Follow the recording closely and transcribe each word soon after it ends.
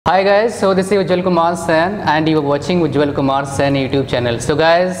Hi guys, so this is Ujjwal Kumar Sen and you are watching Ujjwal Kumar Sen YouTube channel. So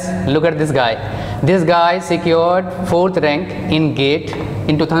guys, look at this guy. This guy secured 4th rank in GATE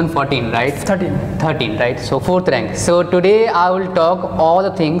in 2014, right? 13, right? So 4th rank. So today I will talk all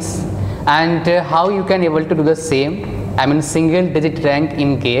the things and how you can able to do the same. I mean single digit rank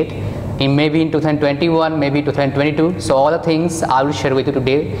in GATE in maybe in 2021, maybe 2022. So all the things I will share with you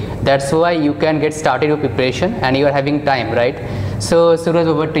today. That's why you can get started your preparation and you are having time, right? So Suraj,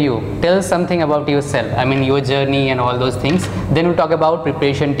 over to you. Tell something about yourself. I mean your journey and all those things. Then we'll talk about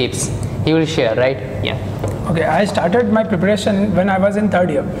preparation tips. He will share, right? Yeah. Okay, I started my preparation when I was in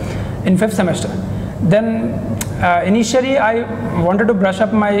 3rd year, in 5th semester. Then initially I wanted to brush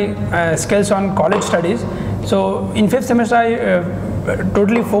up my skills on college studies. So in 5th semester I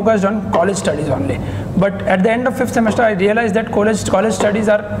totally focused on college studies only. But at the end of 5th semester I realized that college studies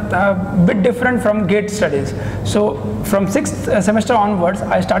are a bit different from GATE studies. So from 6th semester onwards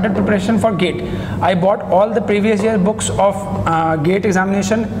I started preparation for GATE. I bought all the previous year books of GATE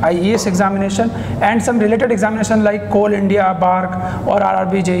examination, IES examination and some related examination like Coal India, BARC or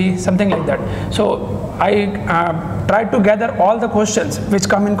RRB JEE, something like that. So I tried to gather all the questions which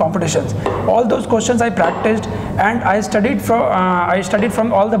come in competitions. All those questions I practiced and I studied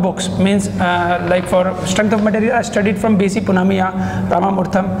from all the books. Means like for strength of material I studied from B.C. Punamiya,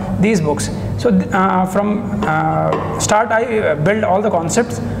 Ramamurtham, these books. So from start I built all the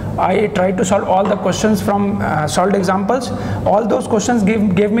concepts. I tried to solve all the questions from solved examples. All those questions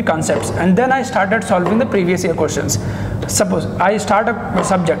gave me concepts, and then I started solving the previous year questions. Suppose I start a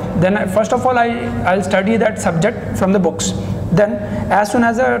subject, then first of all I'll study that subject from the books. Then as soon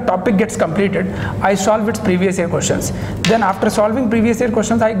as a topic gets completed, I solve its previous year questions. Then after solving previous year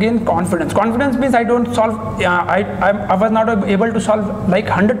questions, I gain confidence. Confidence means I don't solve, I was not able to solve like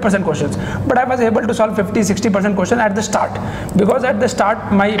 100% questions, but I was able to solve 50-60% questions at the start. Because at the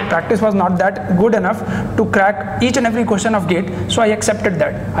start, my practice was not that good enough to crack each and every question of GATE, so I accepted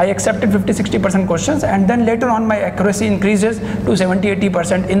that. I accepted 50-60% questions, and then later on my accuracy increases to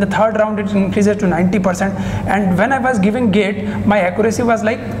 70-80%. In the 3rd round, it increases to 90%. And when I was giving GATE, my accuracy was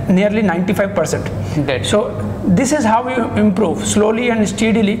like nearly 95%. So this is how you improve slowly and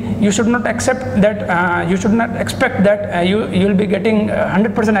steadily. You should not accept that you should not expect that you will be getting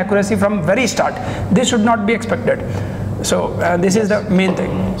 100% accuracy from very start. This should not be expected. So this is the main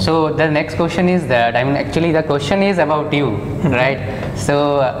thing. So the next question is that, I mean actually the question is about you, right?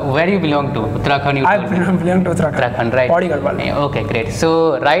 So where you belong to? Uttarakhand? I belong to Uttarakhand, right? Okay, great.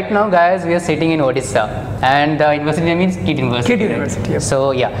 So right now guys, we are sitting in Odisha and the university name is KIT University. KIT University, yes.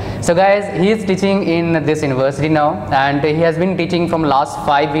 So yeah. So guys, he is teaching in this university now and he has been teaching from last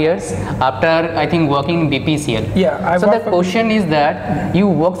 5 years after I think working in BPCL. Yeah. So the question is that you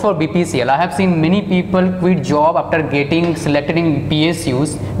work for BPCL. I have seen many people quit job after getting selected in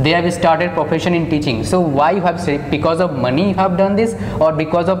PSUs. They have started profession in teaching. So why you have said, because of money you have done this or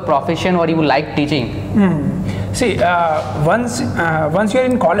because of profession or you like teaching? See, once you are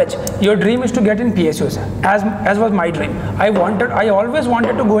in college, your dream is to get in PSUs, as was my dream. I always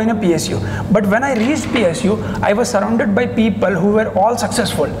wanted to go in a PSU, but when I reached PSU, I was surrounded by people who were all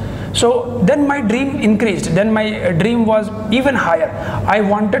successful. So then my dream increased, then my dream was even higher. I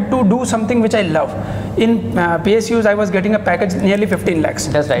wanted to do something which I love. In PSUs, I was getting a package nearly 15 lakhs.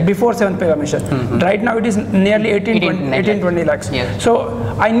 That's right. Before 7th pay commission. Right now it is nearly 18-20 lakhs. Yes. So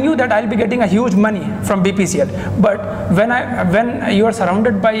I knew that I'll be getting a huge money from BPCL. But when you are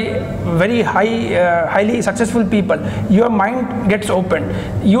surrounded by very highly successful people, your mind gets opened.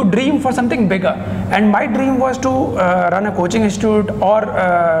 You dream for something bigger. And my dream was to run a coaching institute or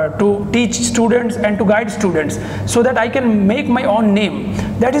to teach students and to guide students so that I can make my own name.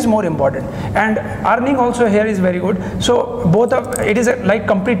 That is more important. And earning also here is very good. So both of it is like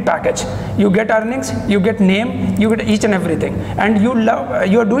complete package. You get earnings, you get name, you get each and everything, and you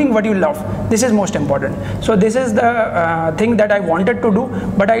are doing what you love. This is most important. So this is the thing that I wanted to do,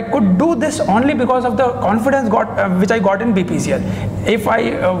 but I could do this only because of the confidence which I got in BPCL.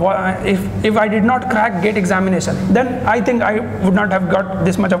 If I did not crack GATE examination, then I think I would not have got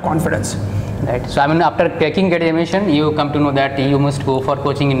this much of confidence. Right. So I mean after cracking GATE examination, you come to know that you must go for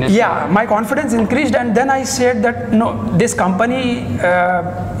coaching industry. Yeah, my confidence increased, and then I said that no, this company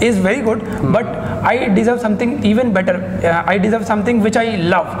is very good, but I deserve something even better. I deserve something which I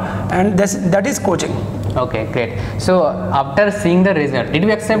love, and that is coaching. Okay, great. So after seeing the result, did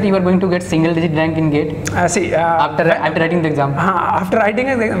you accept you were going to get single digit rank in GATE? After writing the exam?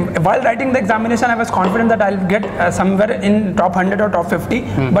 While writing the examination, I was confident that I'll get somewhere in top 100 or top 50,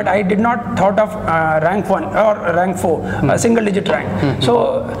 but I did not thought of rank 1 or rank 4, single digit rank.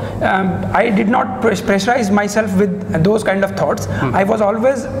 So I did not pressurize myself with those kind of thoughts. I was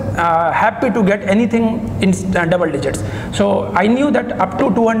always happy to get anything in double digits. So I knew that up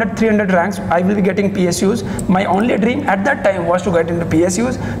to 200, 300 ranks, I will be getting PSUs. My only dream at that time was to get into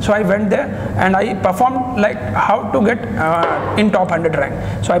PSUs. So I went there and I performed like how to get in top 100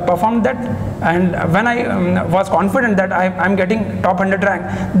 rank. So I performed that, and when I was confident that I'm getting top 100 rank,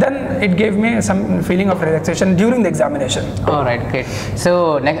 then it gave me some feeling of relaxation during the examination. All right, great.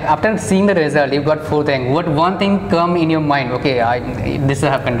 So after seeing the result, you got 4th rank. What one thing come in your mind? Okay, this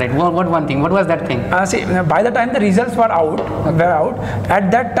happened, right? What one thing? What was that thing? See, by the time the results were out,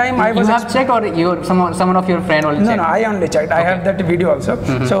 at that time I was. You have checked, or someone of your friend only checked? No, I only checked. Okay. I have that video also.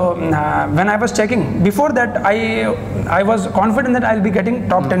 So when I was checking, before that I was confident that I'll be getting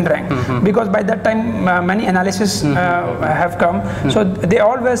top 10 rank, because by that time many analysis have come. So they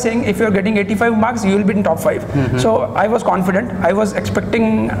all were saying if you're getting 85 marks, you will be in top 5. So I was confident. I was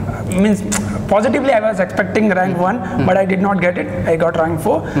expecting, positively I was expecting rank 1, but I did not get it. I got rank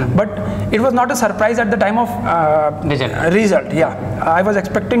 4. But it was not a surprise at the time of result. Yeah, I was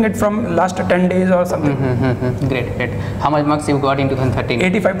expecting it from last 10 days or something. Great, great. How much marks you got in 2013?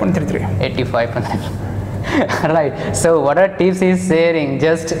 85.33. 85.33. Right. So what are tips he's sharing?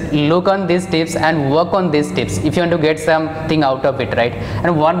 Just look on these tips and work on these tips if you want to get something out of it, right?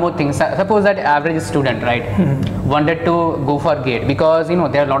 And one more thing, suppose that average student, right, wanted to go for GATE, because there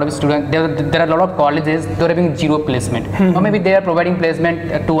are a lot of students, there are a lot of colleges they're having zero placement, or maybe they are providing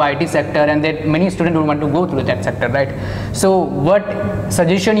placement to IT sector, and that many students don't want to go through that sector, right? So what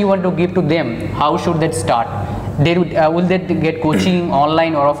suggestion you want to give to them? How should they start? Will they get coaching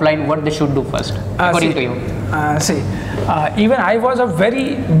online or offline? What they should do first, according to you? Even I was a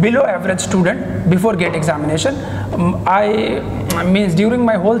very below average student before GATE examination. During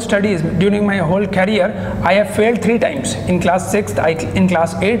my whole studies, during my whole career, I have failed 3 times, in class 6th, in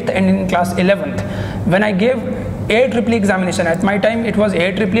class 8th, and in class 11th. When I gave AIEEE examination, at my time it was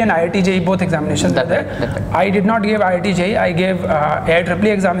AIEEE and IIT JEE, both examinations were there. I did not give IIT JEE, I gave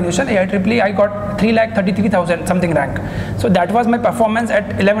AIEEE examination. AIEEE I got 3,33,000 something rank. So that was my performance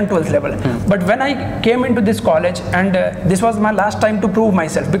at 11th, 12th level. But when I came into this college, and this was my last time to prove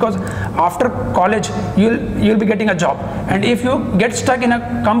myself, because after college you'll be getting a job, and if you get stuck in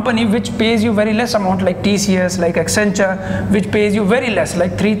a company which pays you very less amount, like TCS, like Accenture, which pays you very less,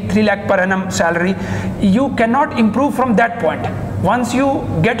 like 3 lakh per annum salary, you cannot improve from that point. Once you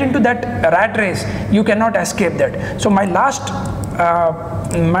get into that rat race, you cannot escape that. So my last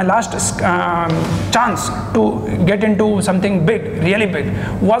chance to get into something big, really big,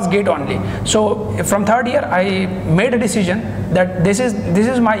 was GATE only. So from 3rd year I made a decision that this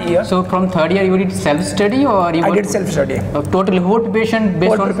is my year. So from 3rd year you did self-study, or you? I did self-study. Totally whole preparation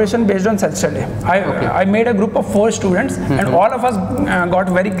based on self-study. I made a group of 4 students, and all of us got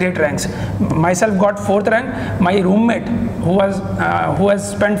very great ranks. Myself got 4th rank. My roommate, who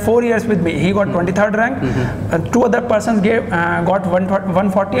has spent 4 years with me, he got 23rd rank. 2 other persons got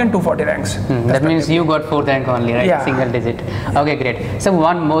 140 and 240 ranks. That means you got 4th rank only, right? Yeah. Single digit. Okay, great. So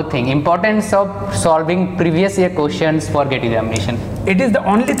one more thing, importance of solving previous year questions for GATE examination. It is the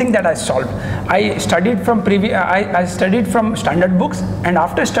only thing that I solved. I studied from I studied from standard books, and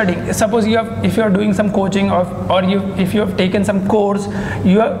after studying, suppose if you are doing some coaching, or if you have taken some course,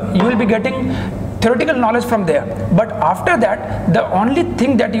 you will be getting theoretical knowledge from there. But after that, the only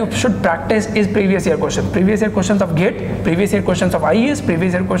thing that you should practice is previous year questions. Previous year questions of GATE, previous year questions of IES,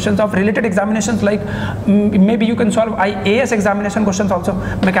 previous year questions of related examinations, like maybe you can solve IAS examination questions also,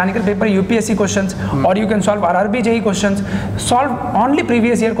 mechanical paper UPSC questions, or you can solve RRB JEE questions. Solve only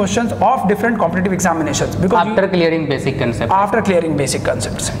previous year questions of different competitive examinations, because after clearing basic concepts. After clearing basic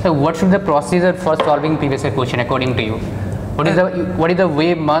concepts. So what should the procedure for solving previous year question according to you? What is the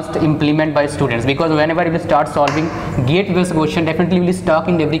way must implement by students? Because whenever you start solving GATE-based question, definitely you will stuck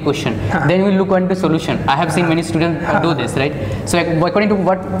in every question. Then you will look into solution. I have seen many students do this, right? So according to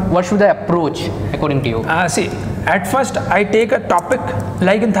what should the approach according to you? See, at first I take a topic,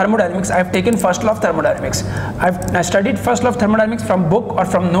 like in thermodynamics, I have taken first law of thermodynamics. I studied first law of thermodynamics from book or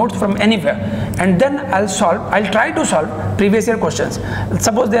from notes, from anywhere, and then I'll try to solve previous year questions.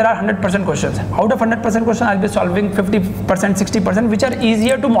 Suppose there are 100% questions. Out of 100% questions, I'll be solving 50%, 60%, which are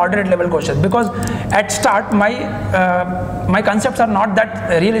easier to moderate level questions, because at start my concepts are not that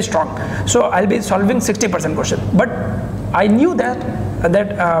really strong. So I'll be solving 60% questions. But I knew that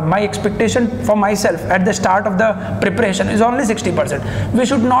my expectation for myself at the start of the preparation is only 60%. We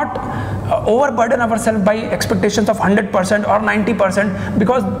should not overburden ourselves by expectations of 100% or 90%,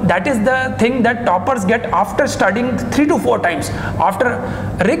 because that is the thing that toppers get after studying 3 to 4 times. After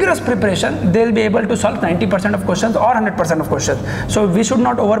rigorous preparation, they will be able to solve 90% of questions or 100% of questions. So we should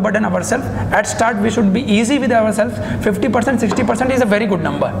not overburden ourselves. At start, we should be easy with ourselves. 50%, 60% is a very good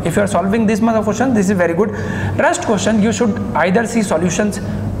number. If you are solving this much of questions, this is very good. Rest question, you should either see solutions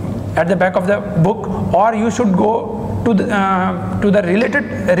at the back of the book, or you should go to the related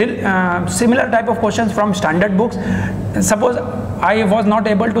similar type of questions from standard books. Suppose I was not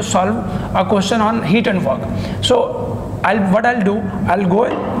able to solve a question on heat and work, so what I'll do, I'll go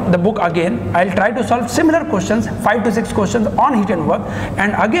in the book again, I'll try to solve similar questions, 5 to 6 questions on heat and work,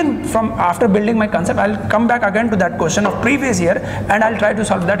 and again from after building my concept, I'll come back again to that question of previous year and I'll try to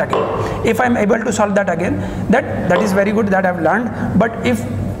solve that again. If I'm able to solve that again, that is very good, that I've learned. But if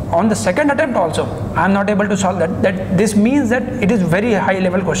on the second attempt also I am not able to solve that, this means that it is very high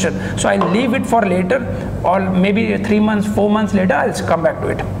level question, so I'll leave it for later, or maybe 3 months, 4 months later I'll come back to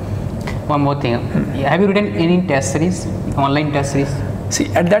it. One more thing, have you written any test series, online test series? See,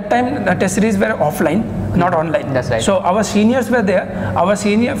 at that time the test series were offline, not online. That's right. So our seniors were there. Our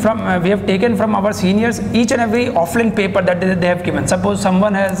senior we have taken from our seniors each and every offline paper that they have given. Suppose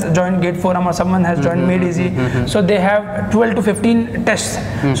someone has joined Gate Forum or someone has joined Made Easy, so they have 12 to 15 tests.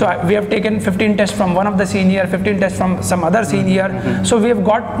 So we have taken 15 tests from one of the senior, 15 tests from some other senior. So we have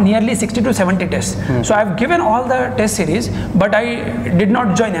got nearly 60 to 70 tests. So I have given all the test series, but I did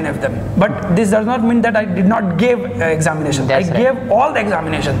not join any of them. But this does not mean that I did not give examinations. I gave all the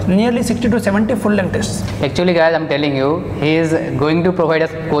examinations, nearly 60 to 70 full length tests. Actually guys, I'm telling you, he is going to provide us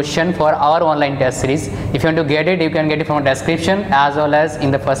question for our online test series. If you want to get it, you can get it from a description as well as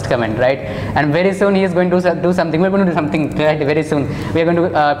in the first comment, right? And very soon he is going to do something. We're going to do something, right? Very soon we are going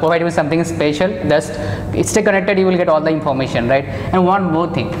to provide you with something special. Just stay connected, you will get all the information, right? And one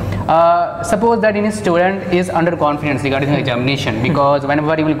more thing, suppose that any student is under confidence regarding the examination, because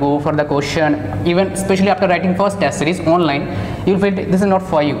whenever you will go for the question, even especially after writing first test series online, you will feel this is not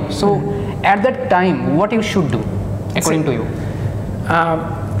for you. So at that time, what you should do according to you?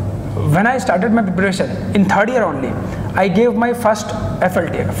 When I started my preparation in 3rd year only, I gave my first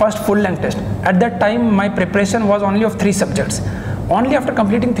FLT, first full length test. At that time my preparation was only of 3 subjects. Only after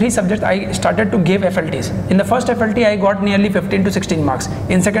completing 3 subjects I started to give FLTs. In the first FLT I got nearly 15 to 16 marks.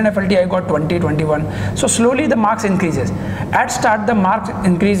 In second FLT I got 20, 21. So slowly the marks increases. At start the marks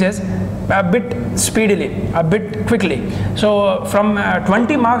increases a bit speedily, a bit quickly. So from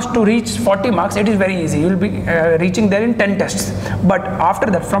 20 marks to reach 40 marks, it is very easy. You will be reaching there in 10 tests. But after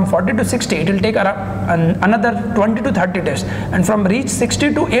that, from 40 to 60, it will take another 20 to 30 tests. And from reach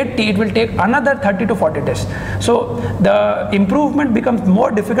 60 to 80, it will take another 30 to 40 tests. So the improvement becomes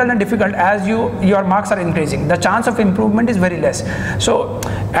more difficult and difficult as your marks are increasing. The chance of improvement is very less. So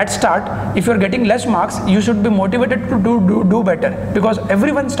at start, if you are getting less marks, you should be motivated to do better, because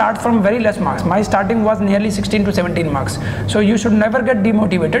everyone starts from very less marks. My starting was nearly 16 to 17 marks. So you should never get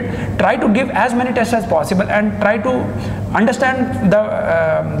demotivated. Try to give as many tests as possible and try to understand the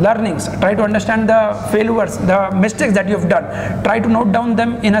learnings, try to understand the failures, the mistakes that you have done. Try to note down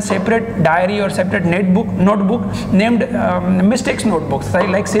them in a separate diary or separate notebook named mistakes notebooks,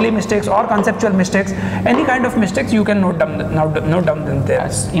 like silly mistakes or conceptual mistakes. Any kind of mistakes you can note down them there.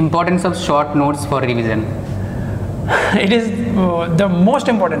 Importance of short notes for revision. It is the most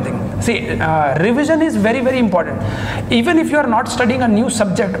important thing. See, revision is very, very important. Even if you are not studying a new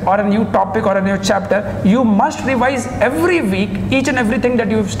subject or a new topic or a new chapter, you must revise every week each and everything that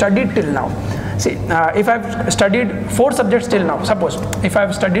you have studied till now. See, if I have studied 4 subjects till now, suppose if I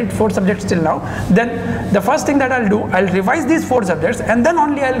have studied 4 subjects till now, then the first thing that I'll do, I'll revise these 4 subjects and then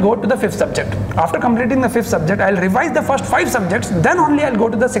only I'll go to the 5th subject. After completing the 5th subject, I'll revise the first 5 subjects, then only I'll go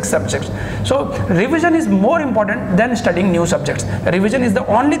to the 6th subjects. So revision is more important than studying new subjects. Revision is the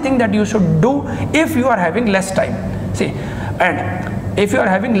only thing that you should do if you are having less time. See, and if you are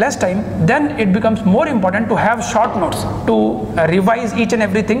having less time, then it becomes more important to have short notes to revise each and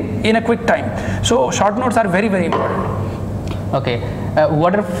everything in a quick time. So short notes are very, very important. Okay,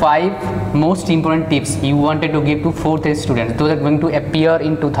 what are 5 most important tips you wanted to give to 4th year students? Those are going to appear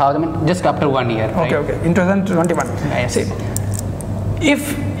in 2000, just after 1 year. Right? Okay, in 2021. Yes. See,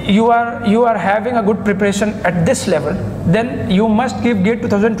 if you are having a good preparation at this level, then you must give GATE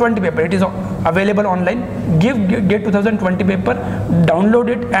 2020 paper. It is available online. Give GATE 2020 paper, download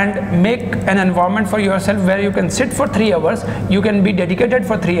it, and make an environment for yourself where you can sit for 3 hours. You can be dedicated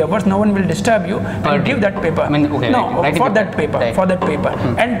for 3 hours. No one will disturb you, and give that paper. For that paper,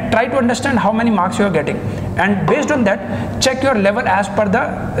 and try to understand how many marks you are getting, and based on that, check your level as per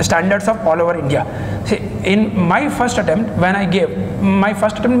the standards of all over India. See, in my first attempt, when I gave my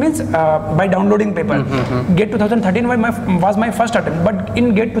first attempt means by downloading paper. GATE 2013 was my first attempt, but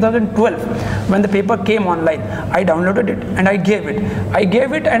in GATE 2012, when the paper came online, I downloaded it and I gave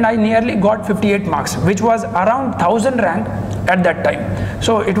it, and I nearly got 58 marks, which was around 1000 rank at that time.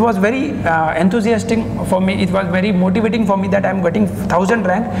 So it was very enthusiastic for me. It was very motivating for me that I am getting 1000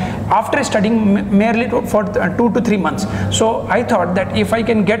 rank after studying merely for 2 to 3 months. So I thought that if I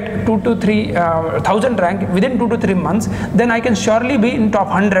can get 2 to 3,000 rank within 2 to 3 months, then I can surely be in top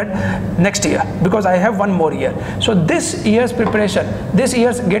 100 next year, because I have one more year. So this year's preparation, this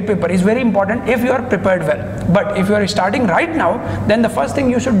year's GATE paper is very important if you are prepared well. But if you are starting right now, then the first thing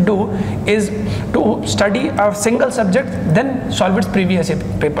you should do is to study a single subject, then solve its previous year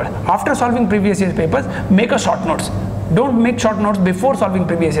paper. After solving previous year papers, make a short notes. Don't make short notes before solving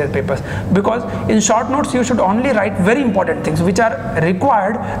previous year papers, because in short notes you should only write very important things which are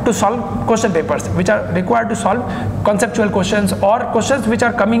required to solve question papers, which are required to solve conceptual questions or questions which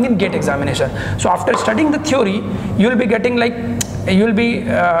are coming in GATE examination. So after studying the theory, you will be getting reading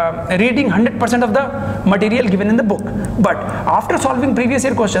 100% of the material given in the book. But after solving previous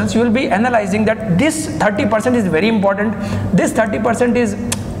year questions, you will be analyzing that this 30% is very important, this 30% is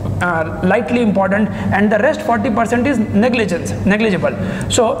lightly important, and the rest 40% is negligible.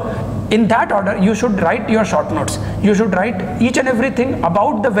 So in that order, you should write your short notes. You should write each and everything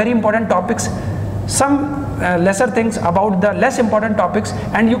about the very important topics, some lesser things about the less important topics,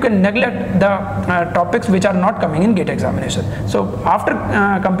 and you can neglect the topics which are not coming in GATE examination. So after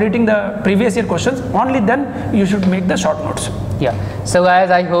completing the previous year questions, only then you should make the short notes. Yeah. So guys,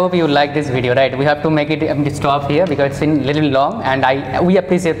 I hope you like this video, right? We have to make it stop here because it's been a little long, and we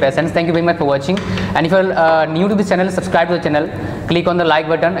appreciate patience. Thank you very much for watching. And if you're new to the channel, subscribe to the channel, click on the like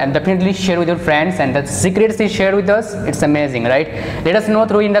button, and definitely share with your friends. And the secrets is shared with us. It's amazing, right? Let us know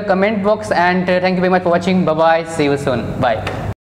through in the comment box. And thank you very much for watching. Bye bye. See you soon. Bye.